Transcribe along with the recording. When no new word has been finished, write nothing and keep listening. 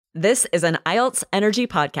This is an IELTS Energy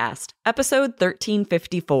Podcast, episode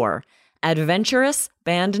 1354, Adventurous,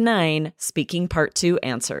 Band 9, Speaking Part 2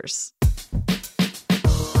 Answers.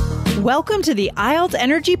 Welcome to the IELTS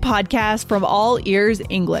Energy Podcast from All Ears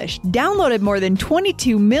English, downloaded more than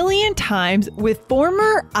 22 million times with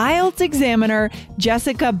former IELTS examiner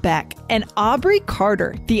Jessica Beck and Aubrey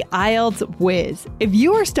Carter, the IELTS whiz. If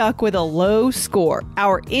you are stuck with a low score,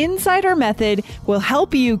 our insider method will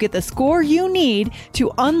help you get the score you need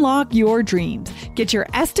to unlock your dreams. Get your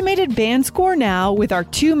estimated band score now with our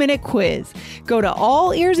 2-minute quiz. Go to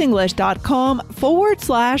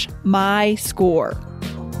allearsenglish.com/my score.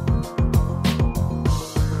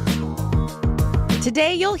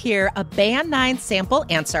 Today, you'll hear a Band 9 sample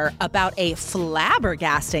answer about a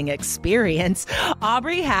flabbergasting experience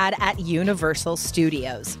Aubrey had at Universal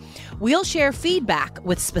Studios. We'll share feedback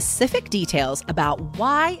with specific details about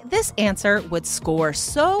why this answer would score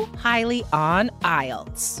so highly on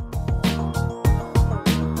IELTS.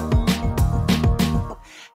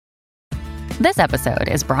 This episode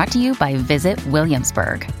is brought to you by Visit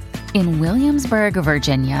Williamsburg. In Williamsburg,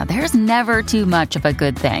 Virginia, there's never too much of a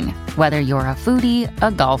good thing. Whether you're a foodie,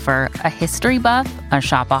 a golfer, a history buff, a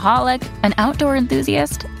shopaholic, an outdoor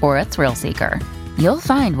enthusiast, or a thrill seeker, you'll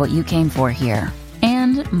find what you came for here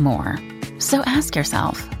and more. So ask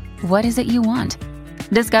yourself, what is it you want?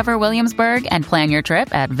 Discover Williamsburg and plan your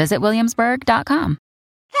trip at visitwilliamsburg.com.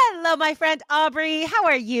 Hello, my friend Aubrey. How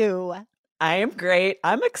are you? I am great.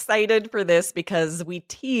 I'm excited for this because we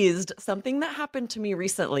teased something that happened to me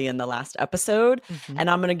recently in the last episode, and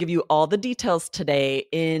I'm going to give you all the details today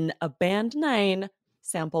in a Band 9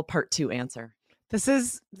 sample part 2 answer.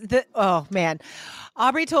 Oh man.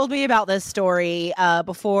 Aubrey told me about this story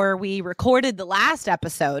before we recorded the last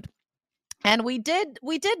episode. And we did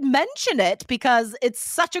mention it because it's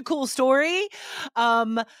such a cool story.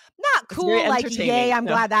 Not cool like, yay, I'm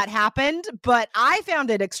glad that happened. But I found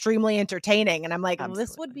it extremely entertaining. And I'm like,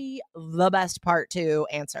 this would be the best part 2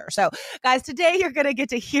 answer. So guys, today you're going to get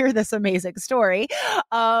to hear this amazing story.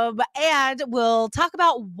 And we'll talk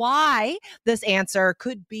about why this answer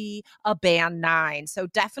could be a Band 9. So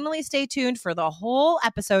definitely stay tuned for the whole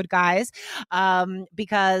episode, guys.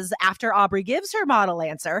 Because after Aubrey gives her model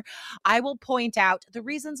answer, I will point out the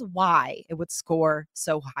reasons why it would score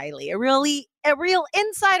so highly. A real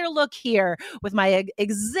insider look here with my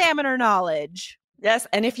examiner knowledge. Yes,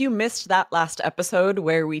 and if you missed that last episode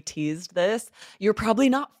where we teased this, you're probably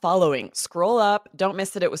not following. Scroll up, don't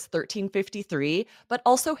miss it. It was 1353, but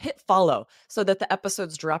also hit follow so that the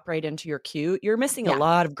episodes drop right into your queue. You're missing a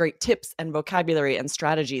lot of great tips and vocabulary and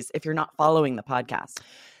strategies if you're not following the podcast.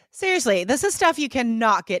 Seriously, this is stuff you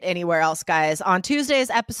cannot get anywhere else, guys. On Tuesday's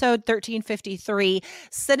episode 1353,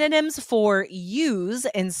 synonyms for use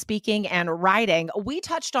in speaking and writing, we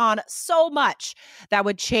touched on so much that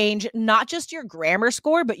would change not just your grammar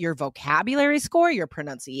score, but your vocabulary score, your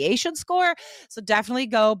pronunciation score. So definitely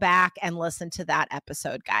go back and listen to that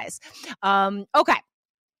episode, guys. Okay.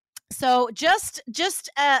 So just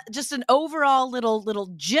an overall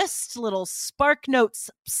little spark notes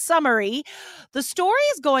summary. The story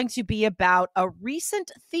is going to be about a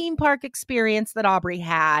recent theme park experience that Aubrey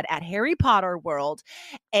had at Harry Potter World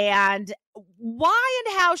and why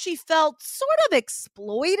and how she felt sort of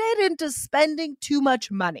exploited into spending too much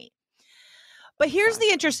money. But here's the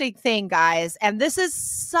interesting thing, guys, and this is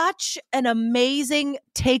such an amazing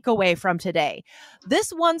takeaway from today. This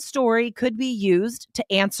one story could be used to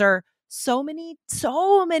answer so many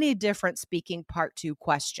different speaking part 2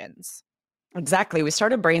 questions. Exactly. We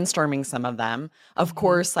started brainstorming some of them. Of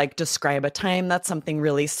course, like describe a time that something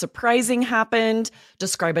really surprising happened.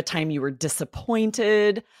 Describe a time you were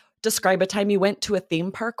disappointed. Describe a time you went to a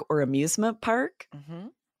theme park or amusement park.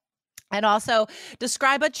 And also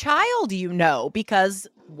describe a child you know, because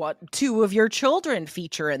 2 of your children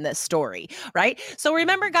feature in this story, right? So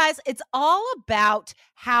remember, guys, it's all about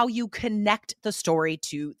how you connect the story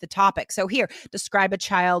to the topic. So here, describe a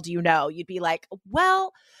child you know. You'd be like,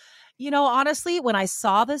 well, honestly, when I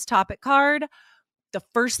saw this topic card, the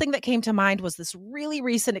first thing that came to mind was this really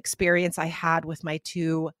recent experience I had with my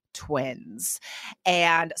 2 twins.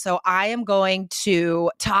 And so I am going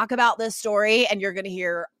to talk about this story, and you're going to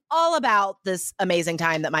hear all about this amazing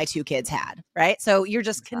time that my 2 kids had, right? So you're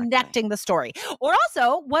just connecting the story. Or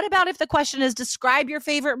also, what about if the question is describe your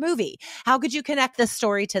favorite movie? How could you connect this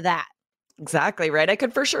story to that? Exactly, right. I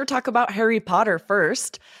could for sure talk about Harry Potter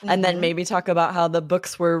first, and then maybe talk about how the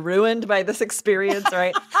books were ruined by this experience,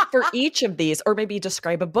 right? For each of these, or maybe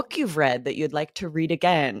describe a book you've read that you'd like to read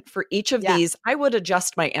again. For each of these, I would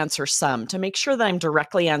adjust my answer some to make sure that I'm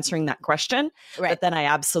directly answering that question. Right. But then I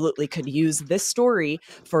absolutely could use this story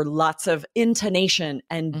for lots of intonation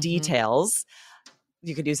and details.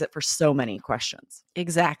 You could use it for so many questions.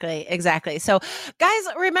 Exactly. So guys,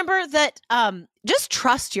 remember that just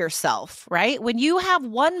trust yourself, right? When you have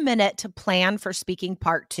 1 minute to plan for speaking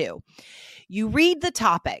part 2, you read the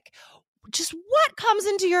topic, just what comes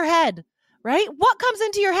into your head, right? What comes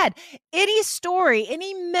into your head? Any story,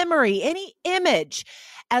 any memory, any image.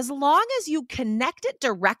 As long as you connect it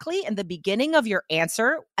directly in the beginning of your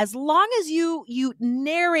answer, as long as you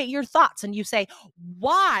narrate your thoughts and you say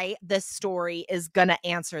why this story is going to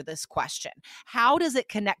answer this question. How does it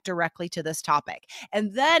connect directly to this topic?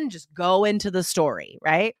 And then just go into the story,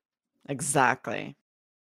 right? Exactly.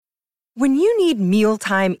 When you need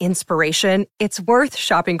mealtime inspiration, it's worth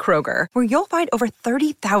shopping Kroger, where you'll find over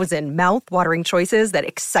 30,000 mouth-watering choices that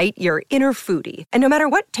excite your inner foodie. And no matter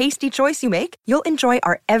what tasty choice you make, you'll enjoy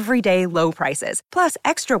our everyday low prices, plus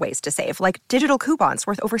extra ways to save, like digital coupons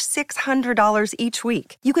worth over $600 each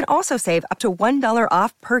week. You can also save up to $1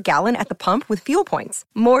 off per gallon at the pump with fuel points.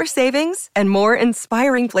 More savings and more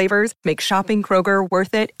inspiring flavors make shopping Kroger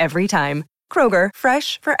worth it every time. Kroger,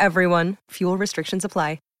 fresh for everyone. Fuel restrictions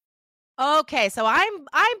apply. Okay, so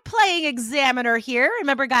I'm playing examiner here.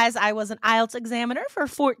 Remember, guys, I was an IELTS examiner for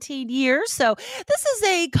 14 years, so this is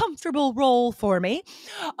a comfortable role for me.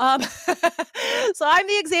 So I'm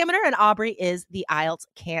the examiner, and Aubrey is the IELTS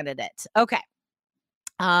candidate. Okay.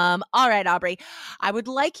 All right, Aubrey, I would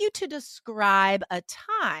like you to describe a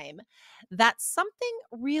time that something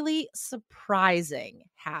really surprising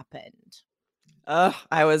happened.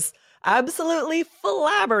 I was absolutely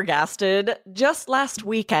flabbergasted. Just last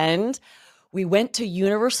weekend, we went to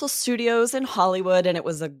Universal Studios in Hollywood, and it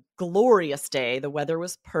was a glorious day. The weather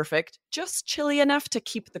was perfect, just chilly enough to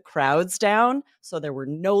keep the crowds down, so there were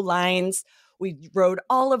no lines. We rode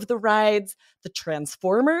all of the rides. The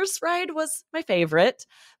Transformers ride was my favorite.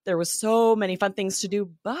 There was so many fun things to do,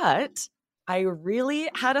 but I really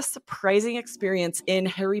had a surprising experience in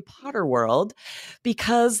Harry Potter world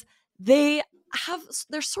because they're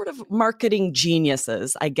sort of marketing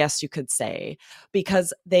geniuses, I guess you could say,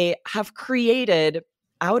 because they have created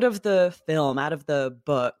out of the film, out of the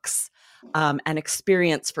books, an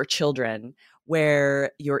experience for children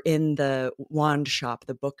where you're in the wand shop,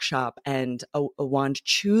 the bookshop, and a wand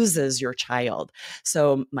chooses your child.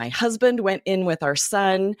 So my husband went in with our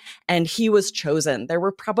son, and he was chosen. There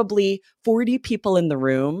were probably 40 people in the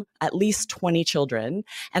room, at least 20 children,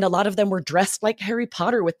 and a lot of them were dressed like Harry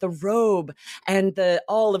Potter with the robe and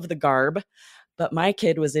all of the garb. But my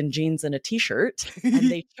kid was in jeans and a t-shirt, and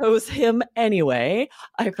they chose him anyway.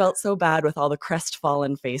 I felt so bad with all the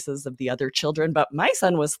crestfallen faces of the other children, but my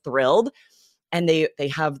son was thrilled. And they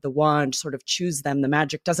have the wand sort of choose them. The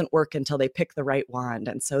magic doesn't work until they pick the right wand.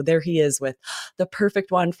 And so there he is with the perfect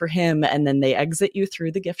wand for him. And then they exit you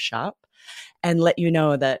through the gift shop and let you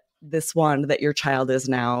know that this wand that your child is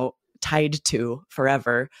now tied to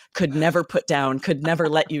forever, could never put down, could never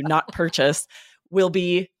let you not purchase, will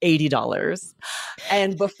be $80.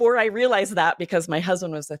 And before I realized that, because my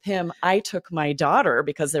husband was with him, I took my daughter,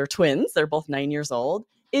 because they're twins, they're both 9 years old,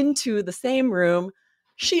 into the same room.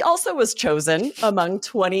 She also was chosen among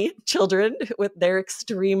 20 children with their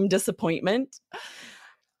extreme disappointment,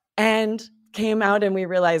 and came out, and we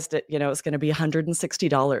realized it was going to be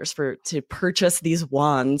 $160 to purchase these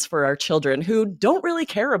wands for our children who don't really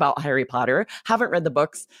care about Harry Potter, haven't read the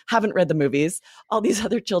books, haven't read the movies, all these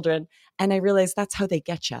other children. And I realized that's how they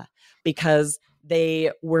get you, because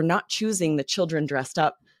they were not choosing the children dressed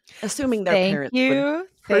up, assuming their parents would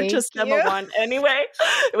purchase them a wand anyway.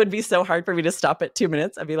 It would be so hard for me to stop at 2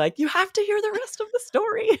 minutes. I'd be like, you have to hear the rest of the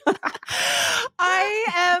story. I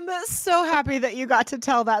am so happy that you got to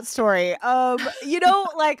tell that story.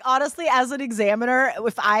 Honestly, as an examiner,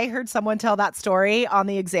 if I heard someone tell that story on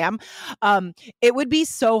the exam, it would be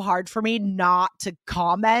so hard for me not to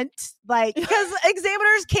comment, because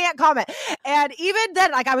examiners can't comment. And even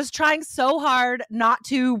then, I was trying so hard not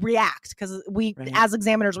to react, because as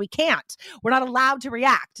examiners, we can't. We're not allowed to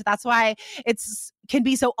react. That's why can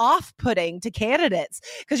be so off-putting to candidates,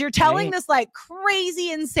 because you're telling this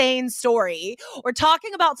crazy, insane story or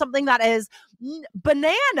talking about something that is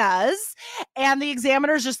bananas, and the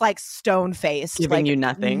examiner's just stone-faced, giving you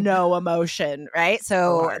nothing, no emotion, right?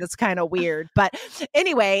 So that's kind of weird. But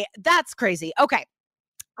anyway, that's crazy. Okay.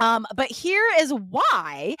 But here is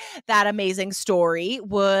why that amazing story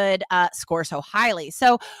would score so highly.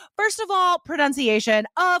 So, first of all, pronunciation,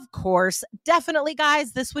 of course, definitely,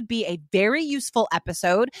 guys, this would be a very useful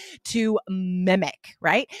episode to mimic,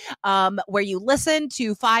 right? Where you listen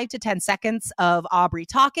to 5 to 10 seconds of Aubrey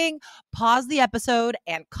talking, pause the episode,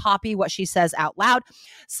 and copy what she says out loud.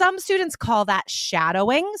 Some students call that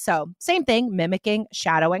shadowing. So, same thing, mimicking,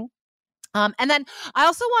 shadowing. And then I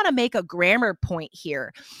also want to make a grammar point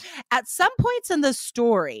here. At some points in the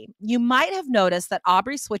story, you might have noticed that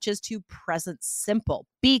Aubrey switches to present simple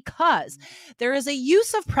because there is a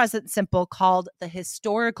use of present simple called the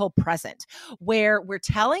historical present, where we're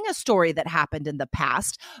telling a story that happened in the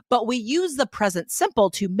past, but we use the present simple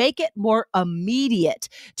to make it more immediate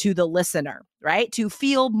to the listener, right? To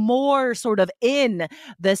feel more sort of in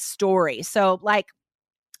this story. So like,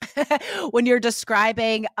 when you're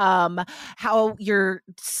describing how your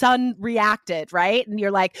son reacted, right? And you're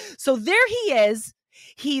like, so there he is.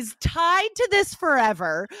 He's tied to this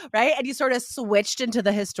forever, right? And you sort of switched into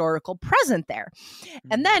the historical present there.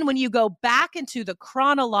 And then when you go back into the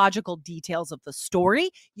chronological details of the story,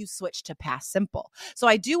 you switch to past simple. So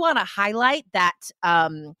I do want to highlight that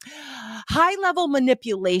high-level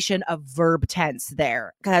manipulation of verb tense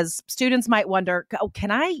there, because students might wonder, oh, can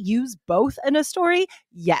I use both in a story?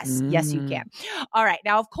 Yes, yes, you can. All right.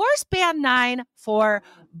 Now, of course, band 9 for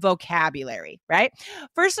vocabulary, right?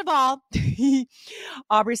 First of all,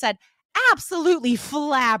 Aubrey said, absolutely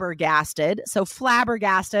flabbergasted. So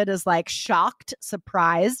flabbergasted is like shocked,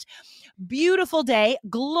 surprised. Beautiful day,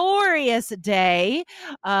 glorious day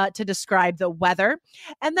to describe the weather.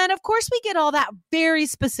 And then, of course, we get all that very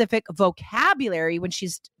specific vocabulary when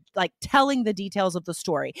she's like telling the details of the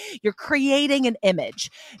story. You're creating an image,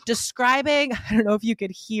 describing, I don't know if you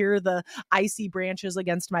could hear the icy branches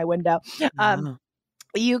against my window.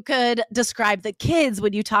 You could describe the kids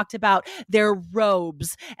when you talked about their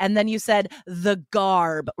robes. And then you said the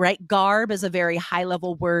garb, right? Garb is a very high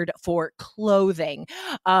level word for clothing.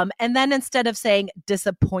 And then instead of saying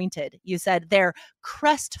disappointed, you said their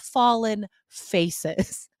crestfallen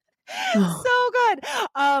faces. So good.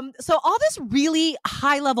 So all this really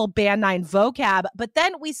high level band 9 vocab, but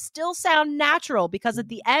then we still sound natural because at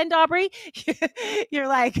the end, Aubrey, you're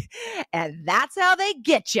like, and that's how they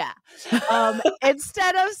get you.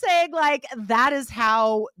 Instead of saying like, that is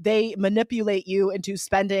how they manipulate you into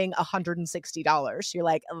spending $160. You're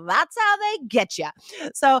like, that's how they get you.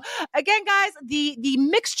 So again, guys, the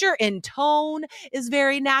mixture in tone is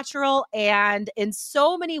very natural. And in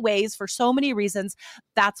so many ways, for so many reasons,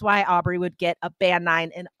 that's why Aubrey would get a band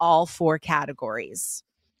 9 in all 4 categories.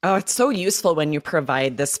 Oh, it's so useful when you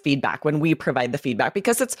provide this feedback, when we provide the feedback,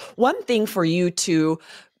 because it's one thing for you to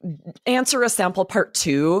answer a sample part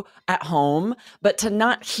 2 at home, but to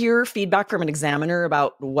not hear feedback from an examiner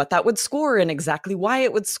about what that would score and exactly why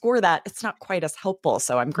it would score that, it's not quite as helpful.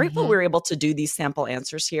 So I'm grateful we're able to do these sample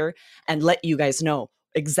answers here and let you guys know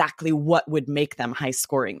exactly what would make them high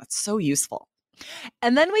scoring. That's so useful.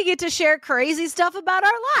 And then we get to share crazy stuff about our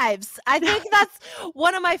lives. I think that's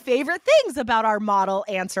one of my favorite things about our model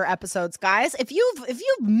answer episodes, guys. If you've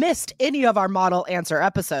missed any of our model answer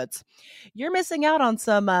episodes, you're missing out on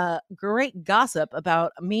some great gossip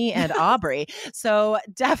about me and Aubrey. So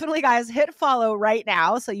definitely, guys, hit follow right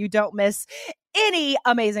now so you don't miss any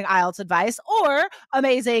amazing IELTS advice or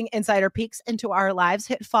amazing insider peeks into our lives.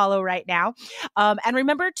 Hit follow right now. And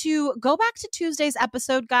remember to go back to Tuesday's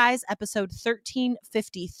episode, guys, episode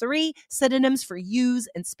 1353, synonyms for use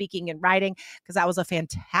in speaking and writing, because that was a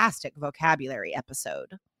fantastic vocabulary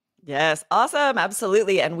episode. Yes. Awesome.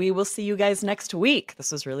 Absolutely. And we will see you guys next week.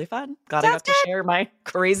 This was really fun. Glad I got to share my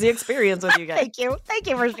crazy experience with you guys. Thank you. Thank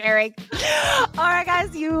you for sharing. All right,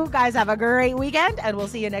 guys. You guys have a great weekend and we'll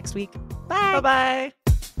see you next week. Bye. Bye-bye.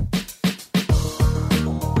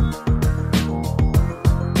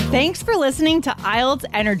 Thanks for listening to IELTS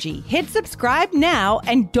Energy. Hit subscribe now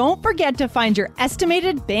and don't forget to find your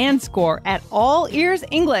estimated band score at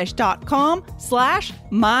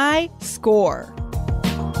allearsenglish.com/myscore.